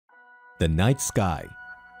The night sky,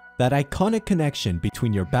 that iconic connection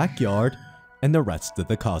between your backyard and the rest of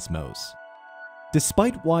the cosmos.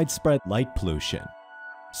 Despite widespread light pollution,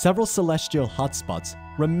 several celestial hotspots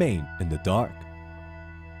remain in the dark.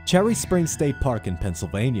 Cherry Springs State Park in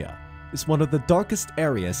Pennsylvania is one of the darkest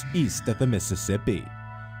areas east of the Mississippi.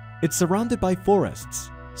 It's surrounded by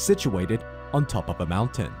forests, situated on top of a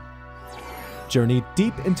mountain. Journey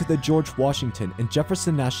deep into the George Washington and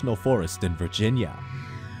Jefferson National Forest in Virginia,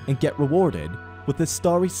 and get rewarded with the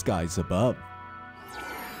starry skies above.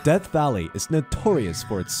 Death Valley is notorious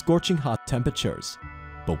for its scorching hot temperatures,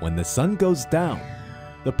 but when the sun goes down,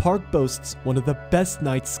 the park boasts one of the best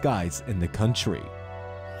night skies in the country.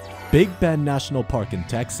 Big Bend National Park in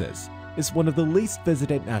Texas is one of the least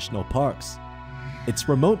visited national parks. Its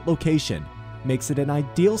remote location makes it an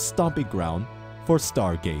ideal stomping ground for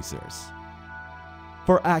stargazers.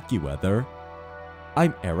 For AccuWeather,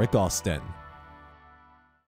 I'm Eric Austin.